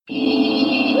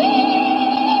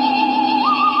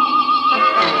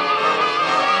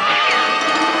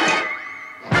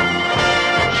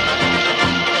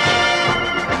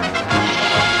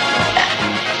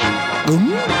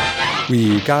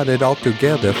We got it all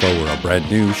together for a brand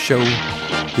new show.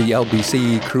 The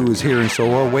LBC crew is here and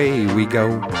so away we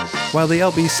go. While the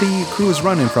LBC crew is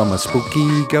running from a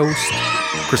spooky ghost,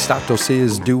 Christatos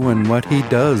is doing what he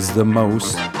does the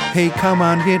most. Hey, come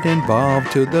on, get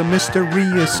involved till the mystery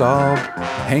is solved.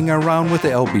 Hang around with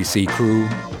the LBC crew.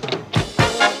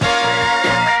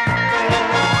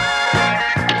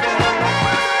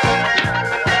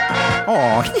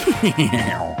 Oh,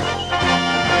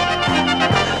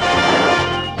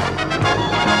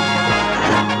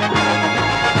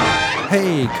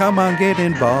 Hey, come on, get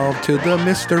involved till the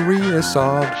mystery is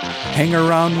solved. Hang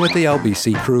around with the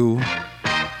LBC crew.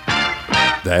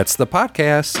 That's the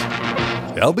podcast.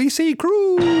 LBC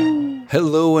Crew.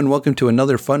 Hello and welcome to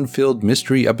another fun-filled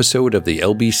mystery episode of the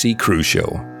LBC Crew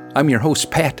Show. I'm your host,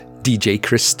 Pat, DJ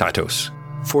Christatos.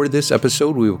 For this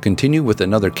episode, we will continue with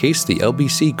another case the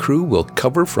LBC Crew will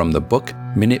cover from the book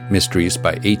Minute Mysteries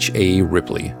by H.A.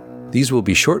 Ripley. These will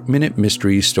be short-minute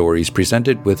mystery stories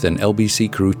presented with an LBC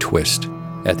Crew twist.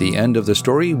 At the end of the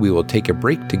story, we will take a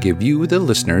break to give you, the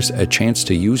listeners, a chance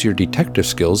to use your detective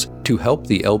skills to help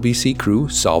the LBC Crew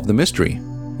solve the mystery.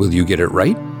 Will you get it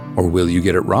right, or will you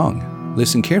get it wrong?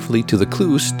 Listen carefully to the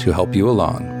clues to help you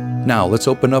along. Now, let's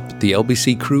open up the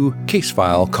LBC Crew case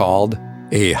file called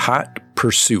A Hot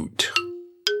Pursuit.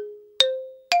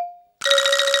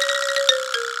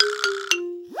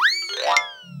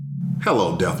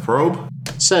 Hello, Death Probe,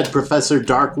 said Professor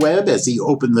Darkweb as he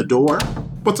opened the door.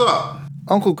 What's up?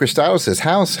 Uncle Christatos'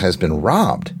 house has been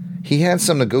robbed. He had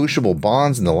some negotiable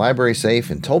bonds in the library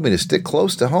safe and told me to stick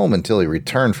close to home until he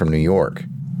returned from New York.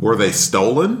 Were they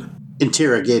stolen?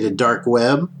 Interrogated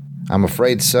Darkweb. I'm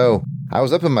afraid so. I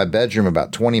was up in my bedroom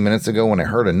about 20 minutes ago when I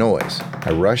heard a noise.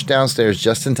 I rushed downstairs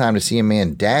just in time to see a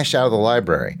man dash out of the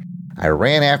library. I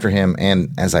ran after him,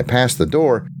 and as I passed the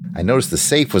door, I noticed the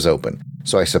safe was open.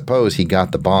 So I suppose he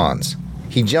got the bonds.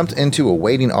 He jumped into a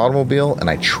waiting automobile, and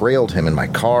I trailed him in my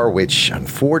car, which,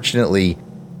 unfortunately,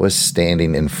 was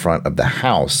standing in front of the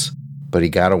house. But he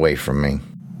got away from me.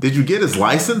 Did you get his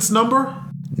license number?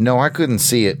 No, I couldn't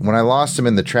see it. When I lost him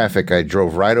in the traffic, I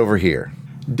drove right over here.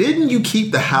 Didn't you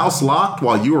keep the house locked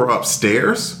while you were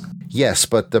upstairs? Yes,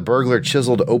 but the burglar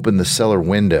chiseled open the cellar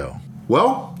window.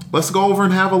 Well, let's go over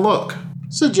and have a look,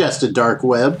 suggested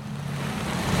Darkweb.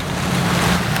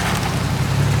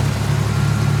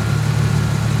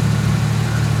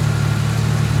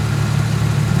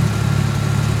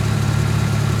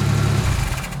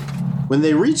 When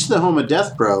they reached the home of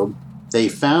Death Probe, they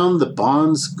found the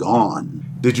bonds gone.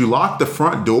 Did you lock the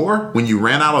front door when you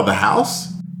ran out of the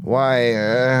house? Why,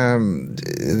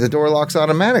 the door locks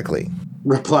automatically,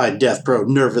 replied Death Probe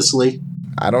nervously.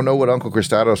 I don't know what Uncle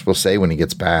Christatos will say when he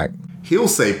gets back. He'll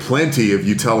say plenty if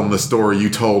you tell him the story you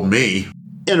told me,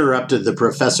 interrupted the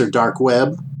Professor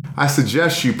Darkweb. I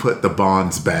suggest you put the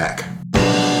bonds back.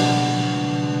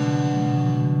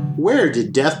 Where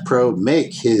did Death Probe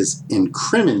make his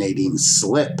incriminating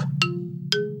slip?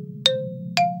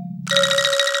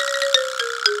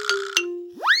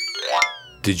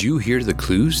 Did you hear the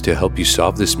clues to help you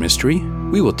solve this mystery?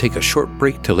 We will take a short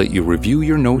break to let you review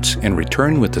your notes and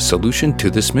return with the solution to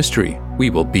this mystery.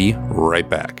 We will be right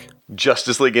back.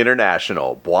 Justice League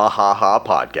International, Bwahaha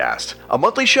Podcast, a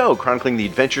monthly show chronicling the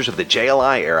adventures of the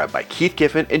JLI era by Keith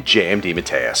Giffen and J.M.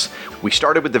 DeMatteis. We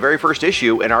started with the very first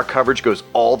issue, and our coverage goes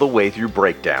all the way through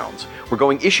breakdowns. We're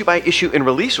going issue by issue in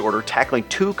release order, tackling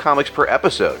 2 comics per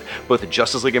episode, both a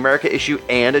Justice League America issue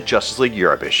and a Justice League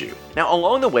Europe issue. Now,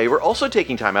 along the way, we're also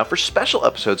taking time out for special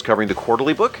episodes covering the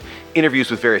quarterly book, interviews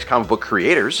with various comic book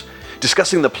creators,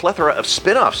 discussing the plethora of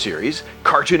spin-off series,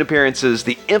 cartoon appearances,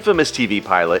 the infamous TV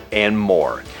pilot, and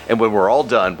more. And when we're all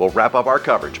done, we'll wrap up our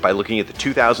coverage by looking at the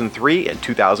 2003 and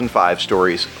 2005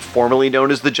 stories formerly known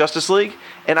as the Justice League,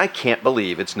 and I can't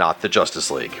believe it's not the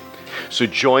Justice League. So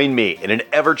join me in an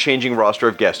ever-changing roster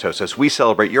of guest hosts as we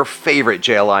celebrate your favorite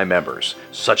JLI members,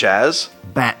 such as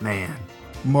Batman,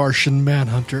 Martian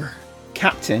Manhunter,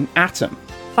 Captain Atom,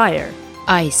 Fire,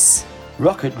 Ice,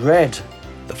 Rocket Red,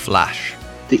 The Flash,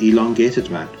 The Elongated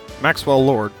Man, Maxwell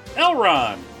Lord,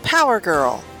 Elron, Power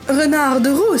Girl, Renard de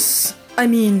Rousse,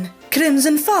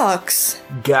 Crimson Fox,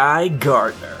 Guy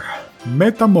Gardner,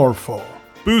 Metamorpho,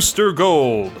 Booster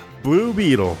Gold, Blue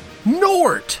Beetle,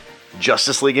 Nort.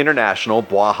 Justice League International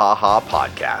Bwahaha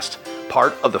Podcast,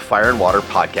 part of the Fire and Water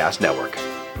Podcast Network.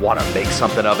 Want to make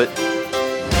something of it?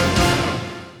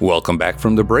 Welcome back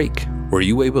from the break. Were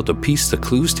you able to piece the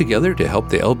clues together to help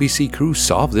the LBC crew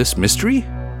solve this mystery?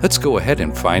 Let's go ahead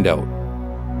and find out.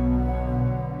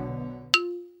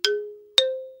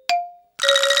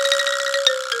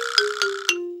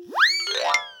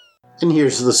 And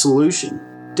here's the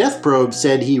solution. Death Probe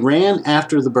said he ran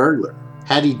after the burglar.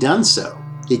 Had he done so,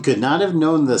 he could not have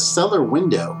known the cellar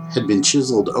window had been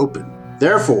chiseled open.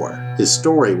 Therefore, his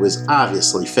story was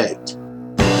obviously faked.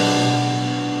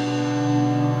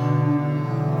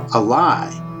 A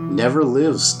lie never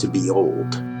lives to be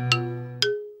old.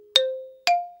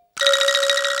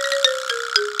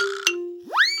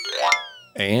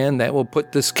 And that will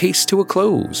put this case to a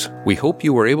close. We hope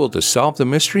you were able to solve the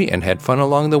mystery and had fun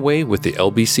along the way with the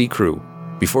LBC crew.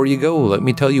 Before you go, let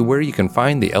me tell you where you can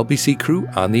find the LBC crew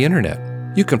on the internet.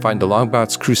 You can find the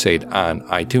Longbox Crusade on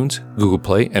iTunes, Google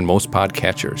Play, and most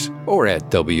podcatchers, or at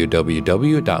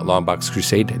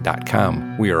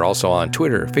www.longboxcrusade.com. We are also on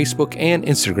Twitter, Facebook, and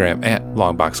Instagram at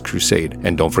Longbox Crusade.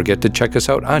 And don't forget to check us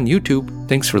out on YouTube.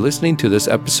 Thanks for listening to this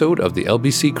episode of the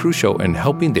LBC Crew Show and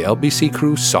helping the LBC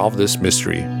crew solve this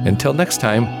mystery. Until next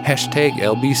time, hashtag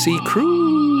LBC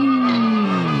Crew.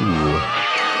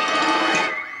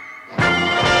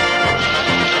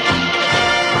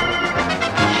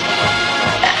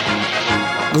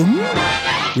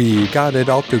 We got it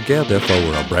all together for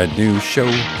a brand new show.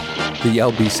 The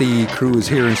LBC crew is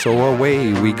here and so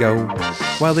away we go.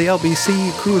 While the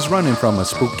LBC crew is running from a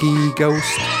spooky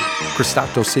ghost,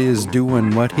 Christatos is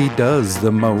doing what he does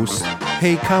the most.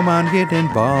 Hey, come on, get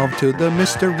involved till the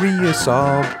mystery is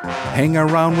solved. Hang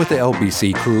around with the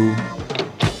LBC crew.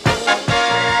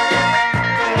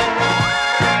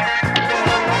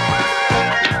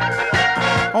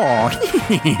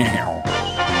 Oh,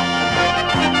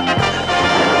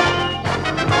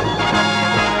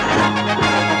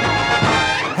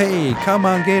 hey, come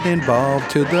on, get involved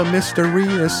till the mystery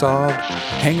is solved.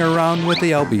 Hang around with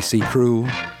the LBC crew.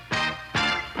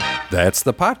 That's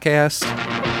the podcast.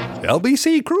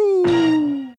 LBC Crew.